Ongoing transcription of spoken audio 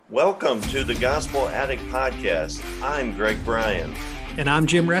Welcome to the Gospel Addict Podcast. I'm Bryan. And I'm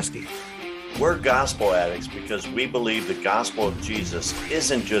Jim Reske. We're gospel addicts because we believe the gospel of Jesus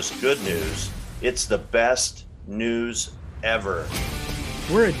isn't just good news, it's the best news ever.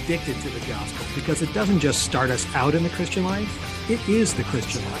 We're addicted to the gospel because it doesn't just start us out in the Christian life, it is the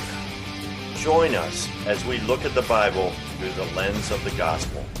Christian life. Join us as we look at the Bible through the lens of the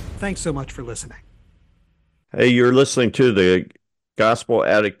gospel. Thanks so much for listening. Hey, you're listening to the Gospel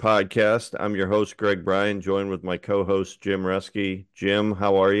Addict Podcast. I'm your host, Bryan, joined with my co-host, Jim Reske. Jim,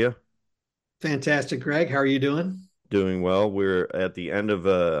 how are you? Fantastic, Greg. How are you doing? Doing well. We're at the end of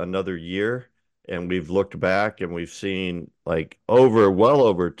another year, and we've looked back and we've seen well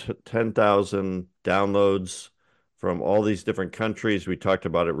over 10,000 downloads from all these different countries. We talked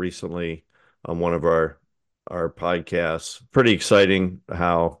about it recently on one of our podcasts. Pretty exciting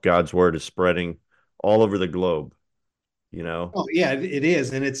how God's word is spreading all over the globe, you know? Oh, yeah, it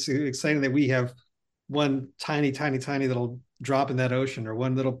is. And it's exciting that we have one tiny little drop in that ocean, or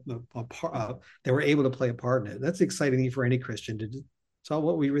one little that we're able to play a part in it. That's exciting for any Christian to do. It's all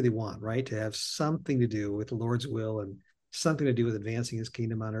what we really want, right? To have something to do with the Lord's will and something to do with advancing his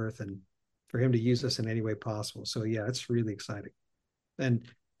kingdom on earth, and for him to use us in any way possible. So yeah, it's really exciting. And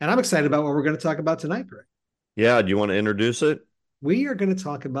I'm excited about what we're going to talk about tonight, Greg. Yeah, do you want to introduce it? We are going to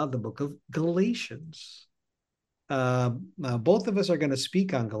talk about the book of Galatians. Both of us are going to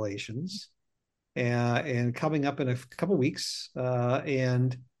speak on Galatians, and coming up in a couple weeks.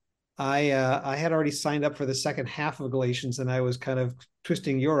 And I had already signed up for the second half of Galatians, and I was kind of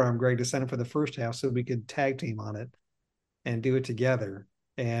twisting your arm, Greg, to sign up for the first half so we could tag team on it and do it together.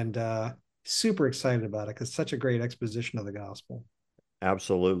 And super excited about it because it's such a great exposition of the gospel.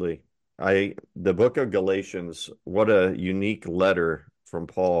 Absolutely. The book of Galatians, what a unique letter from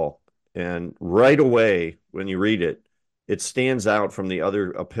Paul. And right away, when you read it, it stands out from the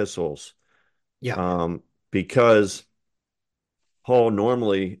other epistles. Yeah. Because Paul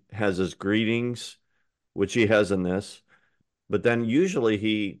normally has his greetings, which he has in this, but then usually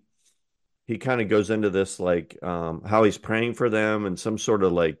he kind of goes into this how he's praying for them and some sort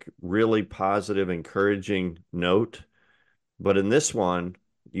of really positive, encouraging note. But in this one,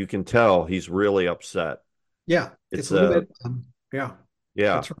 you can tell he's really upset. Yeah. It's a little bit. Yeah.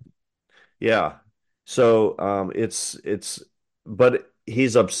 Yeah. That's right. Yeah. So but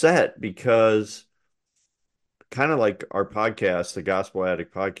he's upset because, kind of like our podcast, the Gospel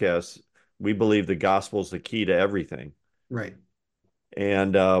Addict Podcast, we believe the gospel is the key to everything. Right.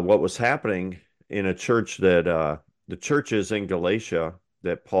 And what was happening in a church that the churches in Galatia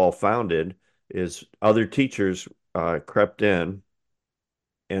that Paul founded is other teachers crept in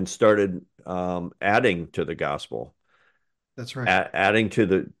and started adding to the gospel. That's right. Adding to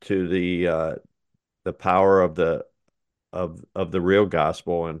the power of the real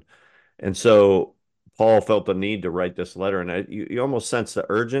gospel, and so Paul felt the need to write this letter, and you almost sense the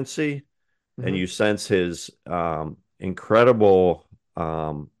urgency, and you sense his incredible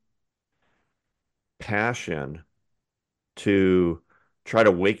passion to try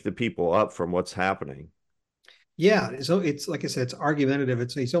to wake the people up from what's happening. Yeah, so it's like I said, it's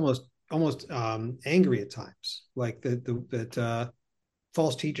argumentative. He's almost angry at times, like that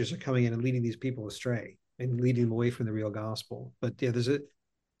false teachers are coming in and leading these people astray and leading them away from the real gospel. But yeah, there's a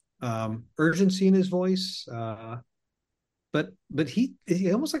urgency in his voice, but he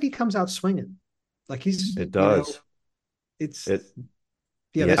almost like he comes out swinging, like he's It does. It's it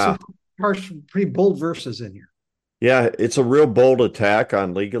yeah. There's some harsh, pretty bold verses in here. Yeah, it's a real bold attack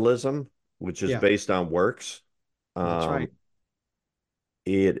on legalism, which is based on works. That's right.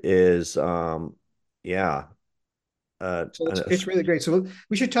 It is, yeah. So it's really great. So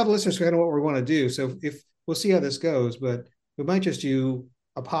we should tell the listeners kind of what we want to do. So if we'll see how this goes, but we might just do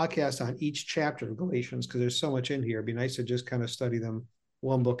a podcast on each chapter of Galatians because there's so much in here. It'd be nice to just kind of study them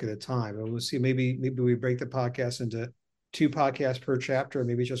one book at a time. And we'll see. Maybe we break the podcast into 2 podcasts per chapter, or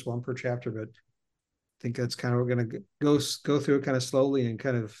maybe just 1 per chapter. But I think that's kind of, we're going to go through it kind of slowly and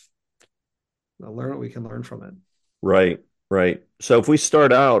kind of learn what we can learn from it. Right. So if we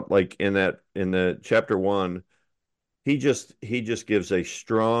start out in the chapter 1, he just gives a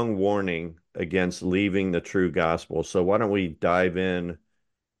strong warning against leaving the true gospel. So why don't we dive in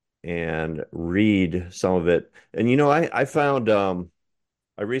and read some of it? And I found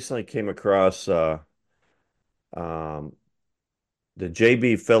I recently came across the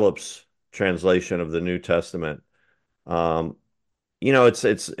J.B. Phillips translation of the New Testament. Um,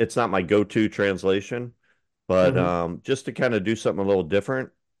 it's not my go-to translation, but just to kind of do something a little different.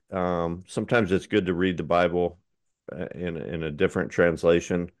 Sometimes it's good to read the Bible in a different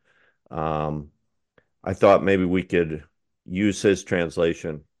translation. I thought maybe we could use his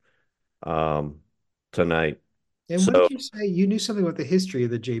translation. um, tonight. And what did So, you say? You knew something about the history of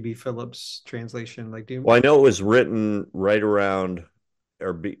the J.B. Phillips translation. Like, do well, I know it was written right around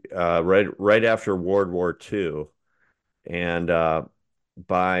right after World War II, and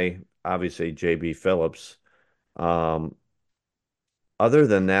by obviously J.B. Phillips. Um, Other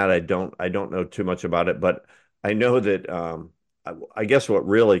than that, I don't know too much about it, but I know that I guess what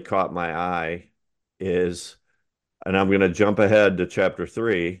really caught my eye is, and I'm going to jump ahead to chapter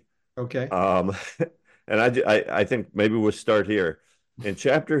three. okay. Um, and I think maybe we'll start here. In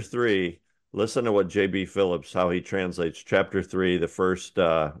chapter three, listen to what J.B. Phillips, how he translates chapter three, the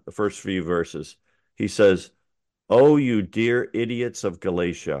first few verses. He says, "Oh, you dear idiots of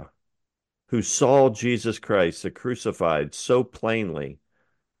Galatia, who saw Jesus Christ, the crucified, so plainly,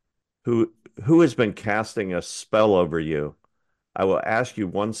 who who has been casting a spell over you? I will ask you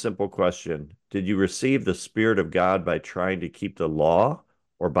one simple question. Did you receive the Spirit of God by trying to keep the law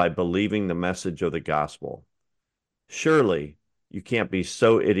or by believing the message of the gospel? Surely you can't be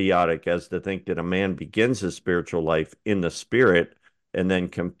so idiotic as to think that a man begins his spiritual life in the Spirit and then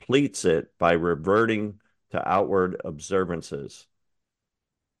completes it by reverting to outward observances."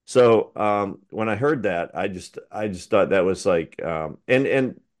 So when I heard that, I just thought that was like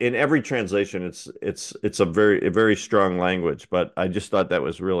and in every translation it's a very strong language, but I just thought that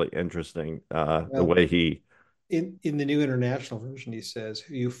was really interesting the Well, way he in the New International Version, he says,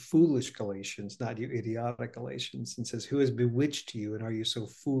 "You foolish Galatians, not you idiotic Galatians," and says, "Who has bewitched you, and are you so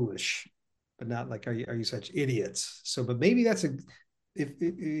foolish?" But not like, "Are you such idiots?" So, but maybe that's a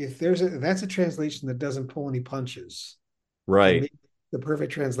if there's a that's a translation that doesn't pull any punches, then right. maybe the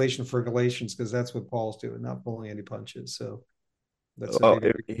perfect translation for Galatians, because that's what Paul's doing, not pulling any punches. So that's Well,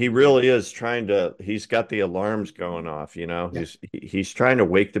 maybe he really is trying to he's got the alarms going off, yeah, he's trying to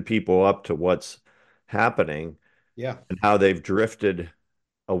wake the people up to what's happening yeah, and how they've drifted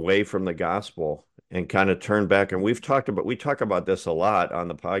away from the gospel and kind of turn back. And we talk about this a lot on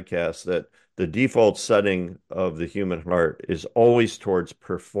the podcast that the default setting of the human heart is always towards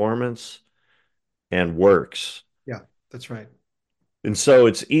performance and works. yeah. That's right. And so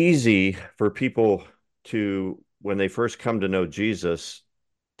it's easy for people to, when they first come to know Jesus,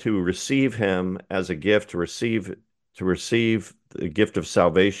 to receive him as a gift, to receive the gift of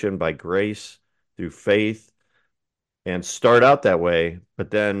salvation by grace through faith and start out that way, but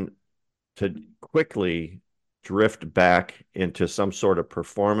then to quickly drift back into some sort of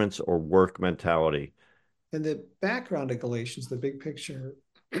performance or work mentality. And the background of Galatians, the big picture.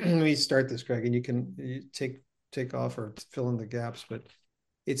 Let me start this, Greg, and you take off or fill in the gaps. But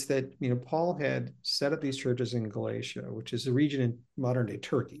it's that Paul had set up these churches in Galatia, which is a region in modern day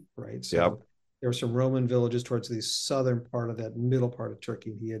Turkey, right? Yep. So there were some Roman villages towards the southern part of that middle part of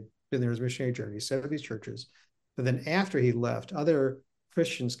Turkey. He had been there as a missionary journey. He set up these churches, but then after he left, other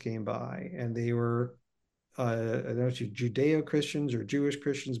Christians came by, and they were I don't know if you Judeo Christians or Jewish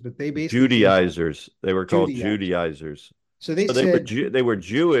Christians, but they basically came Judaizers. They were called Judaizers. Judaizers. So they So they were said, they were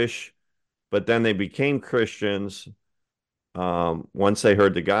Jewish, but then they became Christians. Once they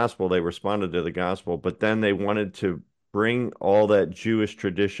heard the gospel, they responded to the gospel, but then they wanted to bring all that Jewish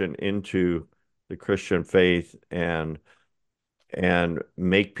tradition into the Christian faith and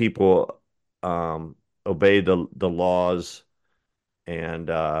make people obey the laws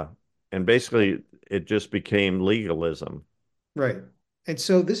and basically it just became legalism. right. And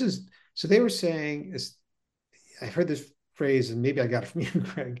so so they were saying, I heard this phrase, and maybe I got it from you,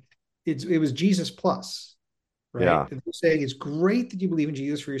 Greg. It was Jesus plus, right? Yeah. And they're saying it's great that you believe in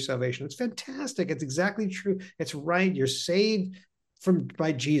Jesus for your salvation. It's fantastic. It's exactly true. It's right. You're saved from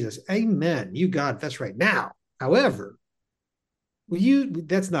by Jesus. Amen. You got it. That's right. Now, however, you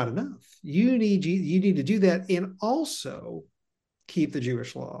that's not enough. You need to do that and also keep the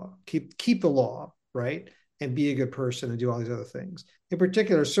Jewish law, keep the law, right? And be a good person and do all these other things. In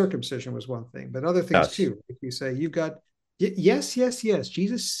particular, circumcision was one thing, but other things Yes. too. If you say you've got yes, yes, yes,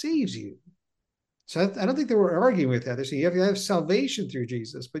 Jesus saves you. So I don't think they were arguing with that. They're saying you have to have salvation through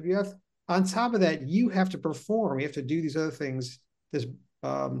Jesus, but you have on top of that, you have to perform. You have to do these other things this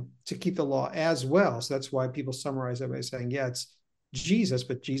to keep the law as well. So that's why people summarize it by saying, yeah, it's Jesus,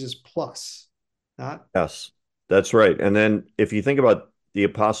 but Jesus plus, not Yes. That's right. And then if you think about the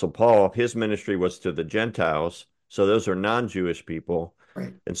Apostle Paul, his ministry was to the Gentiles. So those are non-Jewish people.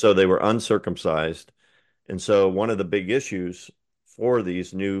 right. And so they were uncircumcised. And so one of the big issues for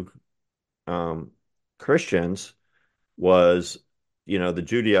these new um, Christians was, the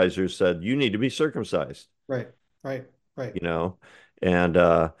Judaizers said, you need to be circumcised, Right, right, right. you know, and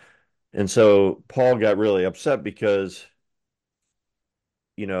uh, and so Paul got really upset because,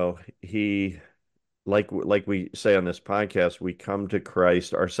 he like we say on this podcast, we come to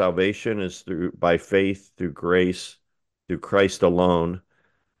Christ. Our salvation is through by faith, through grace, through Christ alone,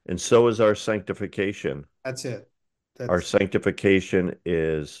 and so is our sanctification. That's it. Our That's sanctification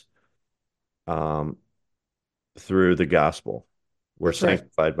is um, through the gospel. We're that's right.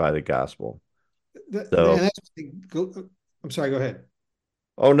 sanctified by the gospel. And So, that's, I'm sorry, go ahead.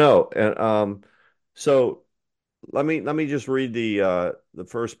 oh no, and so let me just read the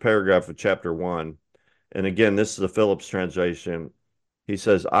first paragraph of chapter 1. And again, this is the Phillips translation. He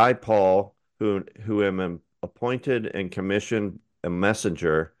says, I, Paul, who am appointed and commissioned a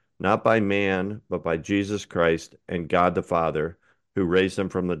messenger, not by man, but by Jesus Christ and God the Father, who raised him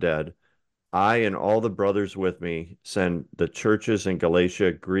from the dead. I and all the brothers with me send the churches in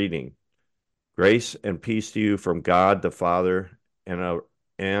Galatia greeting. Grace and peace to you from God the Father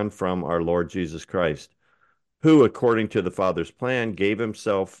and from our Lord Jesus Christ, who, according to the Father's plan, gave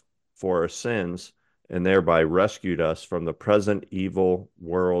himself for our sins and thereby rescued us from the present evil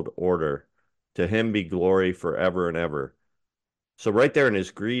world order. To him be glory forever and ever. So right there in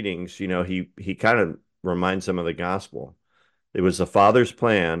his greetings, he kind of reminds them of the gospel. It was the Father's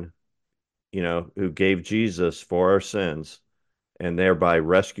plan, who gave Jesus for our sins and thereby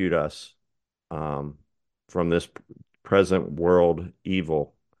rescued us um, from this present world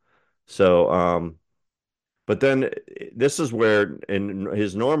evil. So, but then this is where in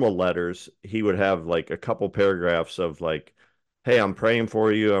his normal letters, he would have like a couple paragraphs of like, hey, I'm praying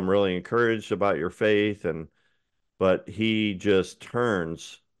for you. I'm really encouraged about your faith. But he just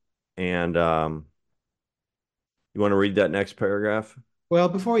turns and you want to read that next paragraph? Well,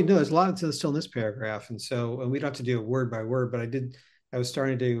 before we do, there's a lot still in this paragraph, and so we don't have to do it word by word. But I was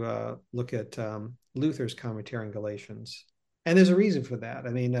starting to look at Luther's commentary on Galatians, and there's a reason for that. I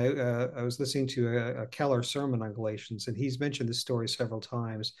mean, I was listening to a Keller sermon on Galatians, and he's mentioned this story several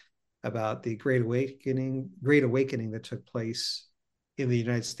times about the Great Awakening that took place in the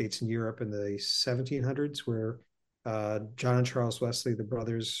United States and Europe in the 1700s, where John and Charles Wesley, the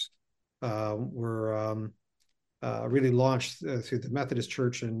brothers, were really launched through the Methodist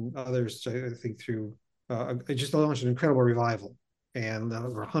Church and others, I think, through it just launched an incredible revival. And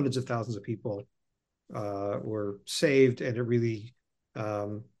over hundreds of thousands of people were saved, and it really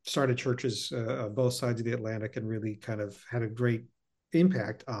started churches both sides of the Atlantic and really kind of had a great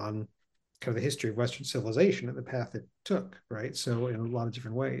impact on kind of the history of Western civilization and the path it took, right? So, in a lot of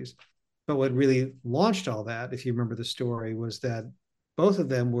different ways. But what really launched all that, if you remember the story, was that both of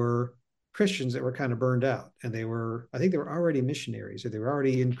them were Christians that were kind of burned out. And I think they were already missionaries, or they were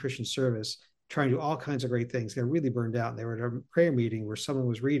already in Christian service, trying to do all kinds of great things. They were really burned out. And they were at a prayer meeting where someone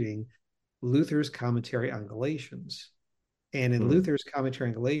was reading Luther's commentary on Galatians. And in Hmm. Luther's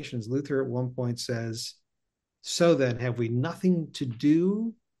commentary on Galatians, Luther at one point says, so then, have we nothing to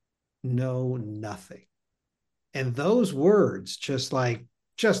do? No, nothing. And those words just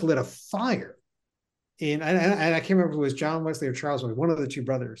lit a fire. And I can't remember if it was John Wesley or Charles Wesley, one of the two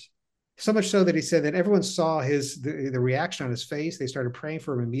brothers. So much so that he said that everyone saw the reaction on his face. They started praying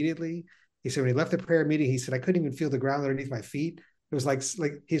for him immediately. He said when he left the prayer meeting, he said, I couldn't even feel the ground underneath my feet. It was like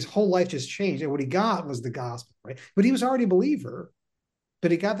his whole life just changed. And what he got was the gospel, right? But he was already a believer. But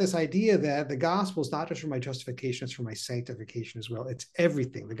he got this idea that the gospel is not just for my justification, it's for my sanctification as well. It's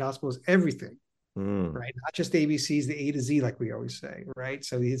everything. The gospel is everything, Hmm. right? Not just ABCs, the A to Z, like we always say, right?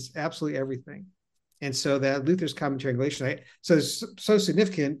 So he's absolutely everything. And so that Luther's commentary on Galatians, so it's so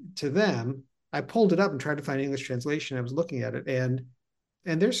significant to them. I pulled it up and tried to find an English translation. I was looking at it, and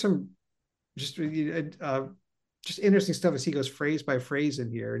there's some just just interesting stuff as he goes phrase by phrase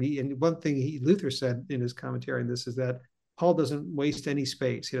in here. And one thing Luther said in his commentary on this is that Paul doesn't waste any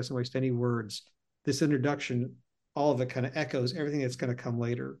space. He doesn't waste any words. This introduction, all of it kind of echoes everything that's going to come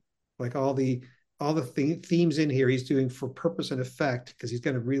later. Like all the themes in here he's doing for purpose and effect, because he's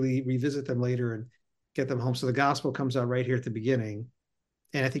going to really revisit them later and get them home. So the gospel comes out right here at the beginning.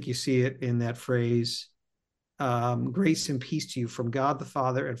 And I think you see it in that phrase, grace and peace to you from God the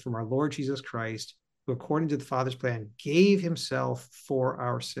Father and from our Lord Jesus Christ, who according to the Father's plan gave himself for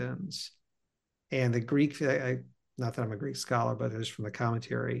our sins. And the Greek, not that I'm a Greek scholar, but it's from the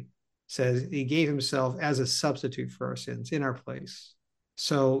commentary, says he gave himself as a substitute for our sins in our place.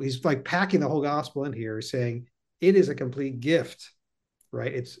 So he's like packing the whole gospel in here, saying it is a complete gift,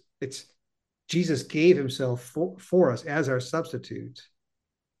 right? It's Jesus gave himself for us as our substitute,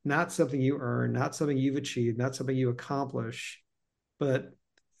 not something you earn, not something you've achieved, not something you accomplish, but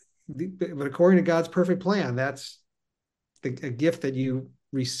but according to God's perfect plan, that's a gift that you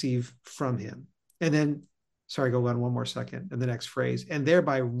receive from him. And then, sorry, go on one more second. And the next phrase, and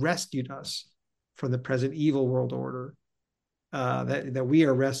thereby rescued us from the present evil world order. That we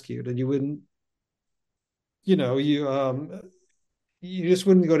are rescued. And you wouldn't, you just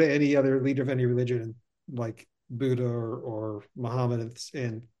wouldn't go to any other leader of any religion like Buddha or Muhammad,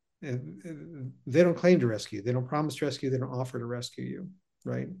 and they don't claim to rescue. They don't promise to rescue. They don't offer to rescue you,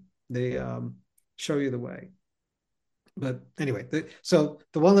 right? They show you the way. But anyway, so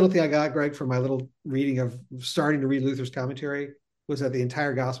the one little thing I got, Greg, from my little reading of starting to read Luther's commentary was that the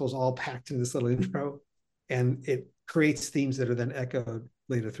entire gospel is all packed in this little intro, and it creates themes that are then echoed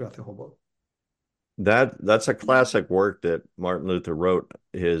later throughout the whole book. That's a classic work that Martin Luther wrote,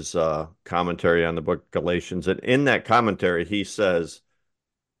 his commentary on the book Galatians. And in that commentary, he says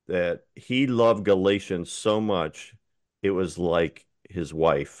that he loved Galatians so much it was like his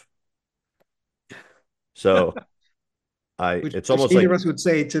wife. So I which it's which almost neither of like us would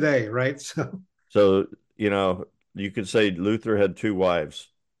say today, right? So so you could say Luther had two wives.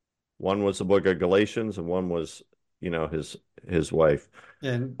 One was the book of Galatians and one was, his wife.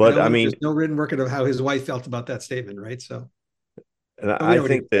 and But I there's mean, no written record of how his wife felt about that statement, right? So, and but we I know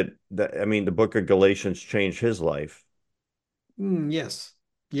what he. think that I mean the book of Galatians changed his life. Yes,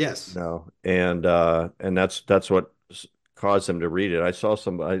 yes, And that's what caused him to read it. I saw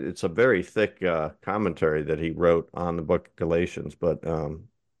it's a very thick commentary that he wrote on the book of Galatians, but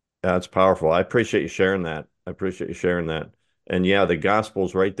that's powerful. I appreciate you sharing that. I appreciate you sharing that. And yeah, the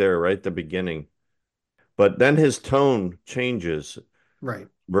gospel's right there, right at the beginning. But then his tone changes, right.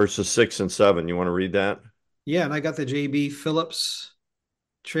 verses 6 and 7. You want to read that? Yeah, and I got the J.B. Phillips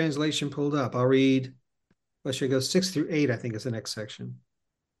translation pulled up. I'll read. Let's go 6 through 8. I think is the next section.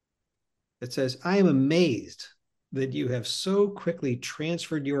 It says, "I am amazed that you have so quickly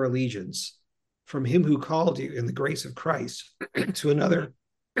transferred your allegiance from him who called you in the grace of Christ to another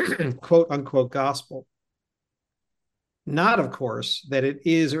quote unquote gospel. Not, of course, that it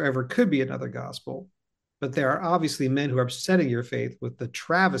is or ever could be another gospel, but there are obviously men who are upsetting your faith with the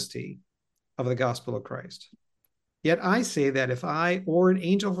travesty of the gospel of Christ. Yet I say that if I or an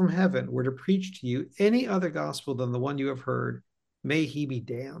angel from heaven were to preach to you any other gospel than the one you have heard, may he be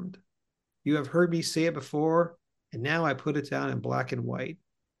damned. You have heard me say it before, and now I put it down in black and white.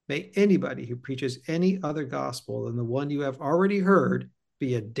 May anybody who preaches any other gospel than the one you have already heard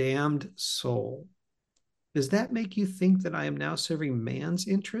be a damned soul. Does that make you think that I am now serving man's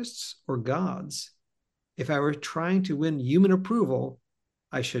interests or God's? If I were trying to win human approval,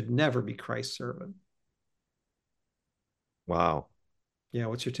 I should never be Christ's servant." Wow. Yeah,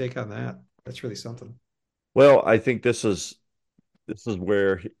 what's your take on that? That's really something. Well, I think this is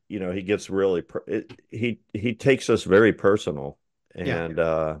where he gets really he takes us very personal,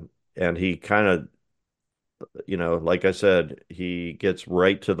 Yeah, and he kind of, like I said, he gets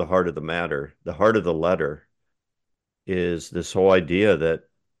right to the heart of the matter. The heart of the letter is this whole idea that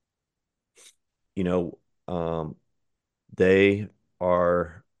you know um, they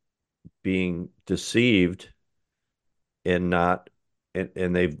are being deceived and not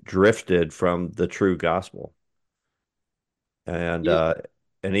and they've drifted from the true gospel. And yeah, uh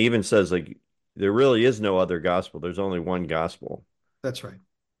and he even says, like, there really is no other gospel. There's only one gospel. that's right.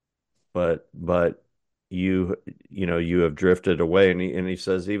 But you you have drifted away. And he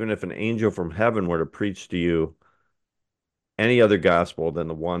says, even if an angel from heaven were to preach to you any other gospel than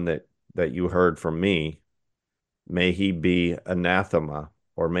the one that you heard from me, may he be anathema,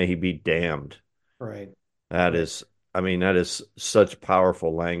 or may he be damned. Right, That right. is, I mean, that is such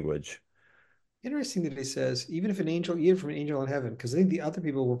powerful language. Interesting that he says, even if an angel, even from an angel in heaven, because I think the other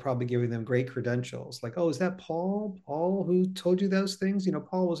people were probably giving them great credentials. Like, oh, is that Paul? Paul who told you those things?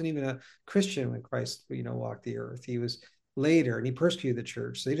 Paul wasn't even a Christian when Christ, walked the earth. He was later and he persecuted the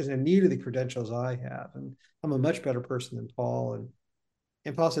church. So he doesn't have nearly the credentials I have. And I'm a much better person than Paul.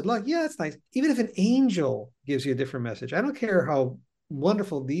 And Paul said, look, yeah, that's nice. Even if an angel gives you a different message, I don't care how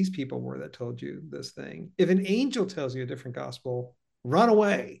wonderful these people were that told you this thing. If an angel tells you a different gospel, run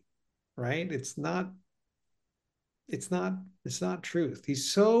away, right? It's not truth.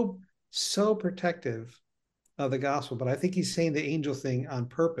 He's so protective of the gospel, but I think he's saying the angel thing on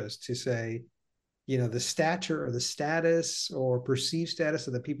purpose to say, the stature or the status or perceived status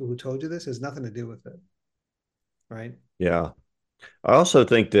of the people who told you this has nothing to do with it, right? Yeah. I also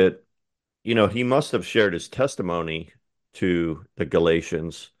think that, he must have shared his testimony to the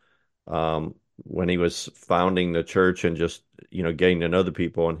Galatians, when he was founding the church and just, getting to know the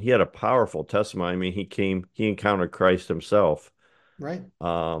people. And he had a powerful testimony. I mean, he encountered Christ himself, Right.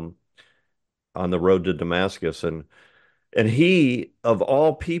 um, on the road to Damascus. And he, of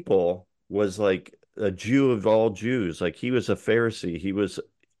all people, was like a Jew of all Jews. Like, he was a Pharisee. He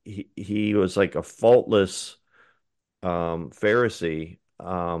was like a faultless Pharisee.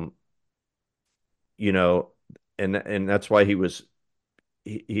 You know, and that's why he was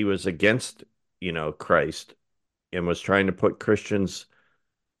against Christ and was trying to put Christians,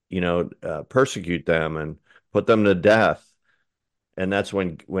 persecute them and put them to death. And that's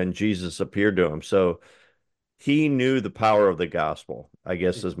when Jesus appeared to him. So he knew the power of the gospel, I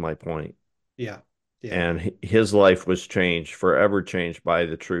guess is my point. Yeah. Yeah. And his life was changed, forever changed by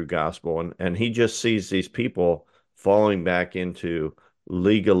the true gospel. And he just sees these people falling back into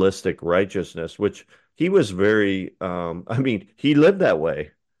legalistic righteousness, which he was very, I mean, he lived that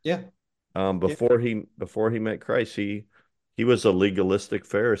way. Yeah. Yeah. Before he met Christ, he was a legalistic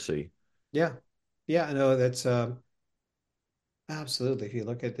Pharisee. Yeah. Yeah. I know that's absolutely. If you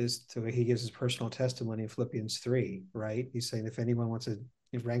look at this, the way he gives his personal testimony in Philippians 3, right? He's saying if anyone wants to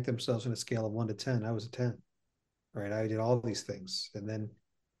rank themselves on a scale of 1 to 10, I was a 10, right? I did all these things. And then,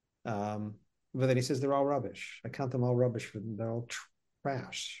 but then he says they're all rubbish. I count them all rubbish for them. They're all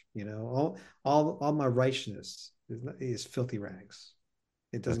trash. All my righteousness is filthy rags.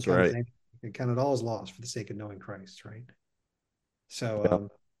 It doesn't That's count as right. anything. It counted all as loss for the sake of knowing Christ, right? So,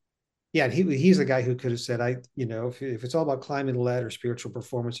 Yeah. yeah, and he's a guy who could have said, if it's all about climbing the ladder, spiritual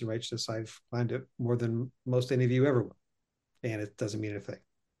performance and righteousness, I've climbed it more than most any of you ever will, and it doesn't mean anything.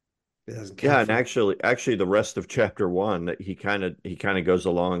 It doesn't Yeah, count and for me. actually the rest of chapter one, he kind of goes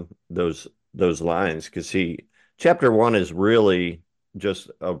along those lines because he chapter one is really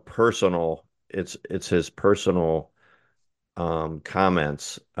just a personal, it's his personal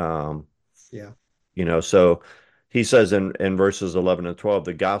comments. Yeah, So he says in verses 11 and 12,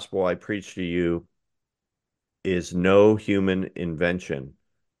 the gospel I preach to you is no human invention.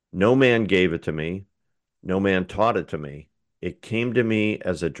 No man gave it to me. No man taught it to me. It came to me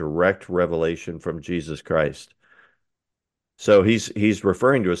as a direct revelation from Jesus Christ. So he's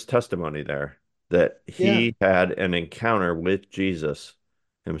referring to his testimony there that yeah, he had an encounter with Jesus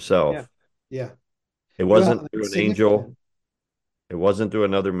yeah, himself. yeah. It Well, wasn't through it's an angel. significant. It wasn't through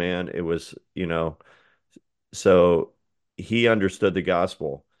another man. It was, so he understood the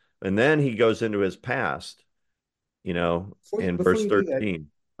gospel. And then he goes into his past, in Before verse you do that, 13.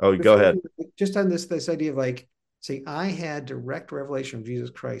 Oh, go ahead. just on this idea of like saying I had direct revelation of Jesus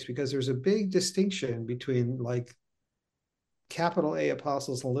Christ, because there's a big distinction between like capital A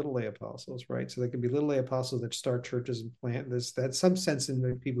apostles and little a apostles, right? So there could be little a apostles that start churches and plant this. That's some sense in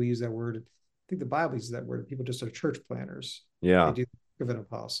that people use that word. I think the Bible uses that word. People just are church planters. They Yeah, do give an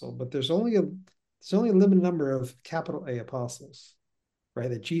apostle, but there's only a limited number of capital A apostles, right?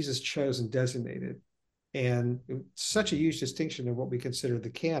 That Jesus chose and designated. And such a huge distinction of what we consider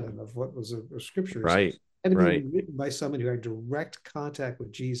the canon of what was of scriptures right, had to be right. written by someone who had direct contact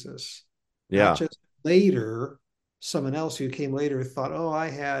with Jesus, not Yeah, just later someone else who came later thought, oh, I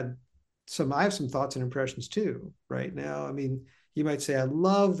have some thoughts and impressions too, right? Now, I mean, you might say, I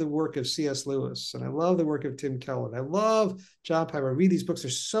love the work of C.S. Lewis and I love the work of Tim Keller. I love John Piper. I read these books,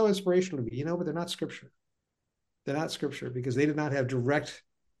 they're so inspirational to me, but they're not scripture. They're not scripture because they did not have direct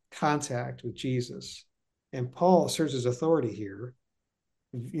contact with Jesus. And Paul asserts his authority here,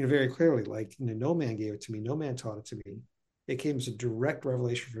 very clearly, like, no man gave it to me, no man taught it to me. It came as a direct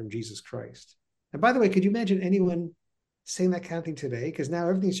revelation from Jesus Christ. And by the way, could you imagine anyone saying that kind of thing today? Because now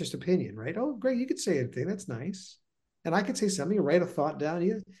everything's just opinion, right? Oh, great, you could say anything. That's nice. And I could say something, write a thought down.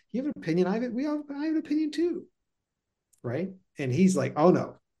 You have an opinion. I have an opinion too, right? And he's like, oh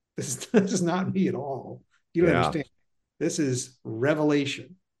no, this is not me at all. You don't yeah, understand. This is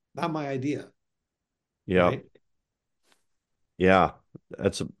revelation, not my idea, yeah, right? yeah.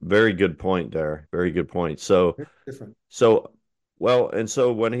 That's a very good point there. Very good point. So, Very different. so, well, and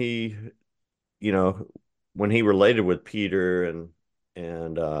so you know, when he related with Peter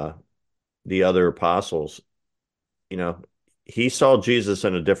and the other apostles, you know, he saw Jesus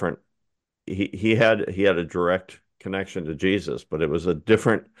in a different he had a direct connection to Jesus, but it was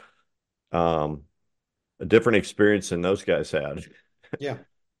um a different experience than those guys had. Yeah.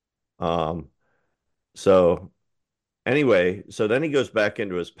 Um so anyway, so then he goes back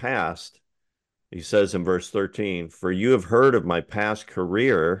into his past. He says in verse 13, "For you have heard of my past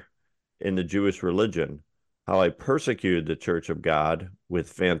career in the Jewish religion, how I persecuted the church of God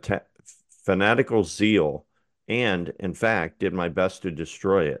with fanatical zeal, and, in fact, did my best to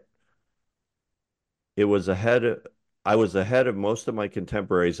destroy it. It was ahead, I was ahead of most of my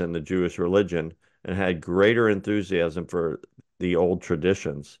contemporaries in the Jewish religion and had greater enthusiasm for the old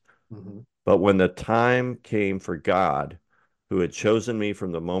traditions. Mm-hmm. But when the time came for God, who had chosen me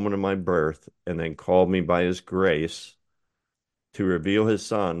from the moment of my birth and then called me by his grace to reveal his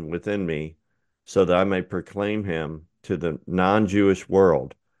son within me so that I may proclaim him to the non-Jewish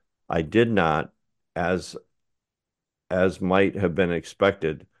world, I did not, as might have been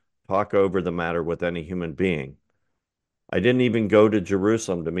expected, talk over the matter with any human being. I didn't even go to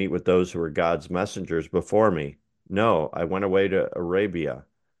Jerusalem to meet with those who were God's messengers before me. No, I went away to Arabia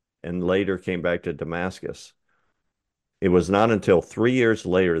and later came back to Damascus. It was not until 3 years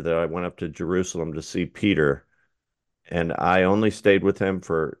later that I went up to Jerusalem to see Peter, and I only stayed with him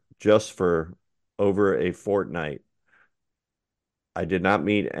for over a fortnight. I did not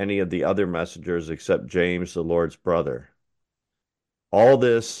meet any of the other messengers except James, the Lord's brother. All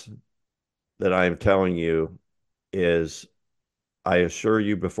this that I am telling you is, I assure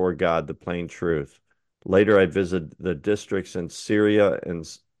you before God, the plain truth. Later, I visited the districts in Syria and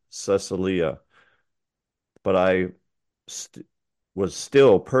Caesarea, but I st was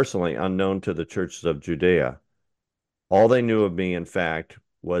still personally unknown to the churches of Judea. All they knew of me, in fact,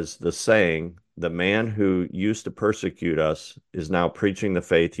 was the saying, the man who used to persecute us is now preaching the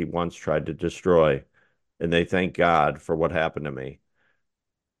faith he once tried to destroy. And they thank God for what happened to me.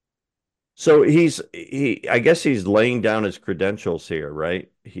 So I guess he's laying down his credentials here,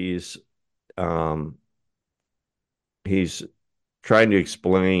 right? Um he's trying to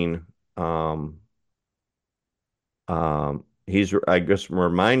explain he's I guess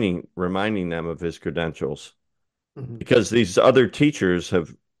reminding them of his credentials Mm-hmm. because these other teachers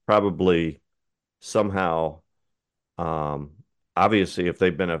have probably somehow um obviously if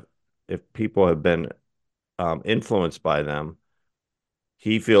people have been influenced by them,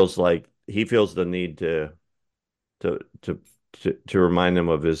 he feels the need to to to remind them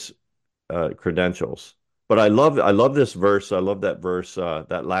of his credentials. But I love this verse. I love that verse,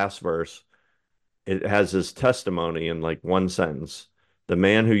 that last verse. It has his testimony in like one sentence. The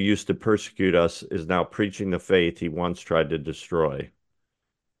man who used to persecute us is now preaching the faith he once tried to destroy.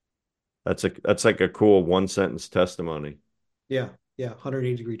 That's like a cool one sentence testimony. Yeah, yeah,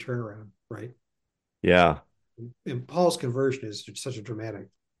 180-degree turnaround, right? Yeah. And Paul's conversion is such a dramatic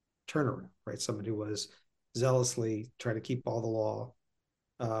turnaround, right? Someone who was zealously trying to keep all the law,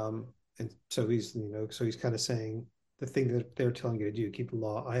 and so he's kind of saying the thing that they're telling you to do, keep the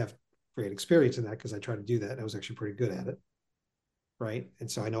law. I have great experience in that because I tried to do that, and I was actually pretty good at it, right? And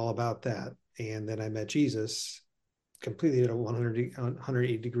so I know all about that. And then I met Jesus, completely at a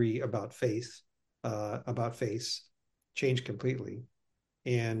 180 degree about face, changed completely.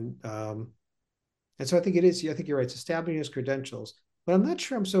 And and so I think it is. I think you're right. It's establishing his credentials, but I'm not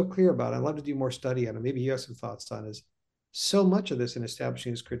sure I'm so clear about it. I'd love to do more study on it. Maybe you have some thoughts on it. Is so much of this in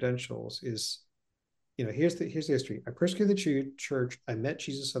establishing his credentials is, here's the history. I persecuted the church. I met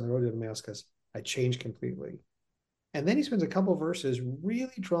Jesus on the road to Damascus. I changed completely. And then he spends a couple of verses really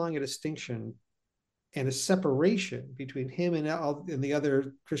drawing a distinction and a separation between him and the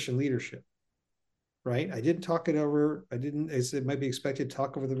other Christian leadership. Right? I didn't talk it over. I didn't, as it might be expected,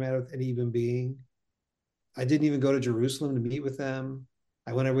 talk over the matter with any human being. I didn't even go to Jerusalem to meet with them.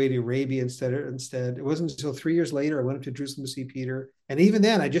 I went away to Arabia instead. It wasn't until 3 years later I went up to Jerusalem to see Peter. And even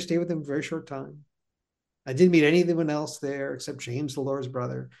then, I just stayed with him a very short time. I didn't meet anyone else there except James, the Lord's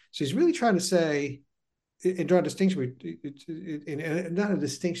brother. So he's really trying to say and draw a distinction, and not a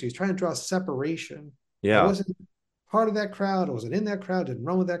distinction. He's trying to draw a separation. I Yeah. wasn't part of that crowd. I wasn't in that crowd. Didn't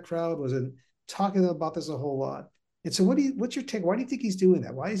run with that crowd. Wasn't talking about this a whole lot. And so, what's your take? Why do you think he's doing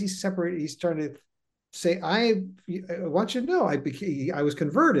that? Why is he separated? He's trying to say, I want you to know, I was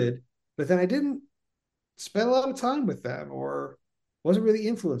converted, but then I didn't spend a lot of time with them or wasn't really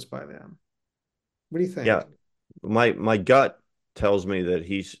influenced by them. What do you Yeah. think? My gut tells me that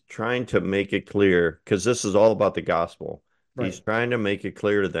he's trying to make it clear because this is all about the gospel. He's Right. trying to make it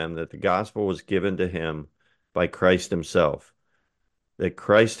clear to them that the gospel was given to him by Christ himself, that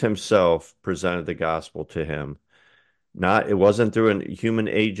Christ himself presented the gospel to him. Not, it wasn't through a human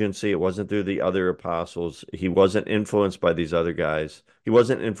agency, it wasn't through the other apostles. He wasn't influenced by these other guys. He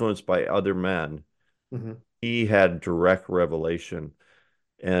wasn't influenced by other men. Mm-hmm. He had direct revelation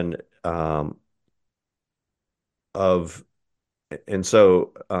and of and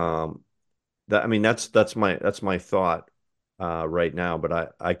so that I mean that's my thought right now,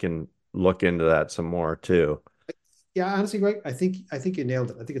 but I can look into that some more too. Yeah, honestly, Greg, I think you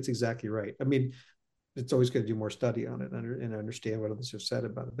nailed it. I think it's exactly right. I mean, it's always good to do more study on it and understand what others have said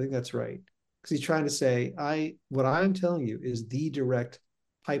about it. I think that's right. Because he's trying to say, what I'm telling you is the direct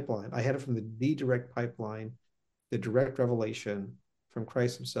pipeline. I had it from the direct pipeline, the direct revelation from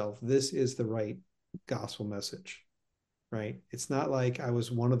Christ himself. This is the right gospel message, right? It's not like I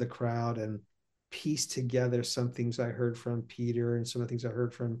was one of the crowd and pieced together some things I heard from Peter and some of the things I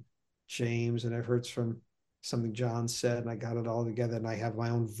heard from James and I've heard from something John said and I got it all together and I have my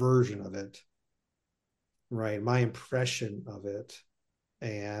own version of it, right? My impression of it.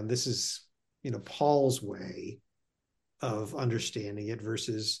 And this is, Paul's way of understanding it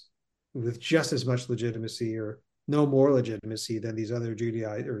versus with just as much legitimacy or no more legitimacy than these other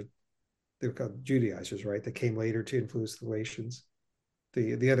Judaizers, they're called Judaizers, right? That came later to influence the Galatians,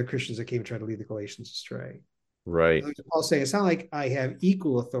 the other Christians that came trying to lead the Galatians astray. Right. I'll say it's not like I have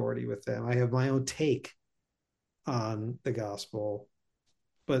equal authority with them. I have my own take on the gospel,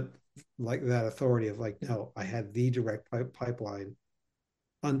 but like that authority of like, no, I had the direct pipeline,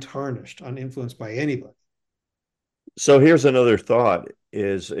 untarnished, uninfluenced by anybody. So here's another thought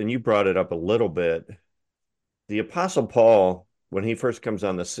is, and you brought it up a little bit, the Apostle Paul, when he first comes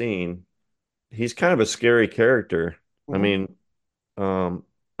on the scene, he's kind of a scary character. I Mm-hmm. mean, um,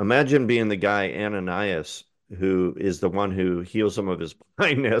 imagine being the guy Ananias, who is the one who heals him of his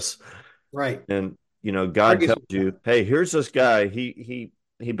blindness, Right. and God Argues tells with you, God. "Hey, here's this guy. He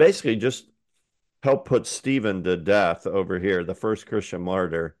basically just helped put Stephen to death over here, the first Christian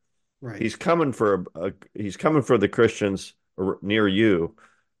martyr. Right. He's coming for the Christians near you."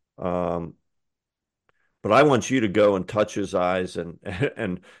 Um, but I want you to go and touch his eyes and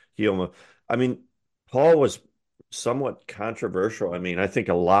and heal him. I mean, Paul was somewhat controversial. I mean, I think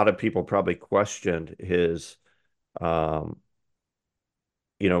a lot of people probably questioned um,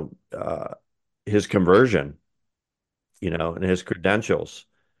 you know, his conversion, and his credentials.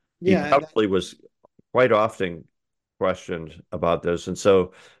 He Yeah. And probably was quite often questioned about this, and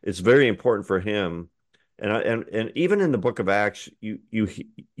so it's very important for him. And even in the book of Acts, you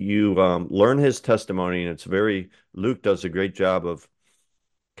learn his testimony, and it's very Luke does a great job of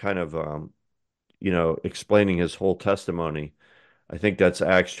kind of explaining his whole testimony. I think that's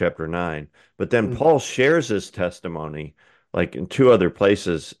Acts chapter 9. But then mm, Paul shares his testimony like in two other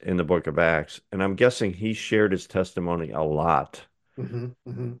places in the book of Acts, and I'm guessing he shared his testimony a lot,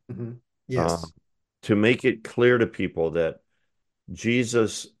 uh, yes. to make it clear to people that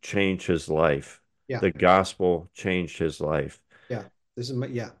Jesus changed his life. Yeah. The gospel changed his life. Yeah. This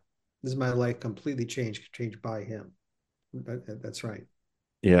is my life completely changed by him. That's right.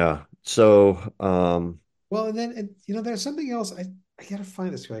 Yeah. So, Well, and then there's something else. I gotta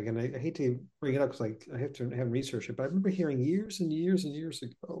find this, Greg, and I hate to bring it up because I have to have research it, but I remember hearing years and years and years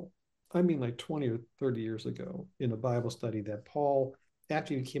ago, I mean like 20 or 30 years ago, in a Bible study that Paul,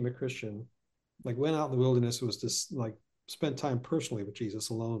 after he became a Christian, like went out in the wilderness, was just like spent time personally with Jesus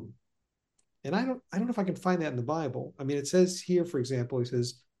alone. And I don't know if I can find that in the Bible. I mean, it says here, for example, he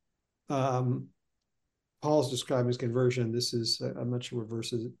says, um, Paul's describing his conversion. This is, I'm not sure what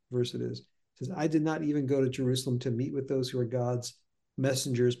verse it is. It says, I did not even go to Jerusalem to meet with those who are God's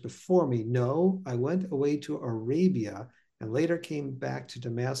messengers before me. No, I went away to Arabia and later came back to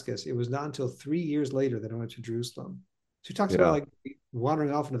Damascus. It was not until 3 years later that I went to Jerusalem. So he talks about yeah, like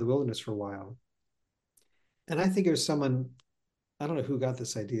wandering off into the wilderness for a while. And I think it was someone, I don't know who got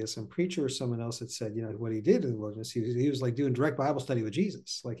this idea, some preacher or someone else that said, what he did in the wilderness, he was like doing direct Bible study with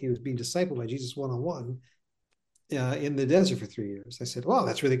Jesus. Like he was being discipled by Jesus one-on-one in the desert for 3 years. I said, "Wow,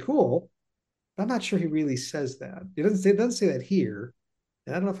 that's really cool." But I'm not sure he really says that. It doesn't say that here,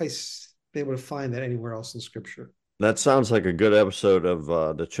 and I don't know if be able to find that anywhere else in Scripture. that sounds like a good episode of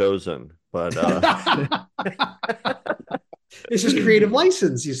The Chosen, but It's just creative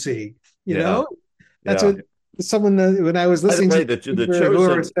license, you see. You yeah, know, that's yeah. what someone when I was By the listening to way, the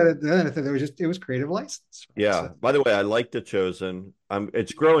whoever Chosen, said it, then I thought it was creative license, right? So yeah. By the way, I like The Chosen.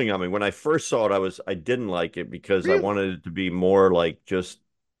 It's growing on me. When I first saw it, I didn't like it because I really, wanted it to be more like just,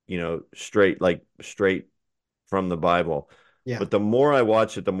 straight from the Bible. yeah, But the more I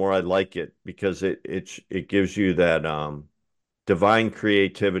watch it, the more I like it because it gives you that divine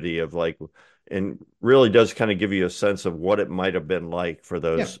creativity of like, and really does kind of give you a sense of what it might have been like for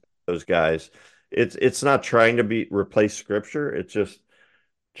yeah, those guys. It's not trying to be replace scripture. It's just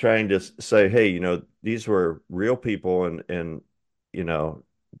trying to say, hey, these were real people, and you know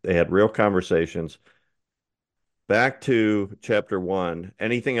they had real conversations. Back to chapter 1.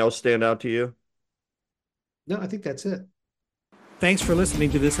 Anything else stand out to you? no, I think that's it. Thanks for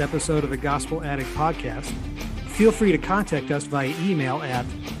listening to this episode of the Gospel Addict Podcast. Feel free to contact us via email at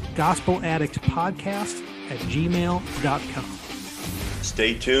gospeladdictpodcast@gmail.com.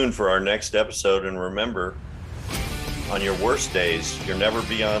 Stay tuned for our next episode, and remember, on your worst days, you're never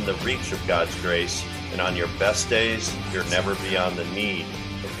beyond the reach of God's grace, and on your best days, you're never beyond the need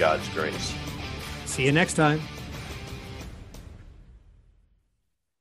of God's grace. See you next time.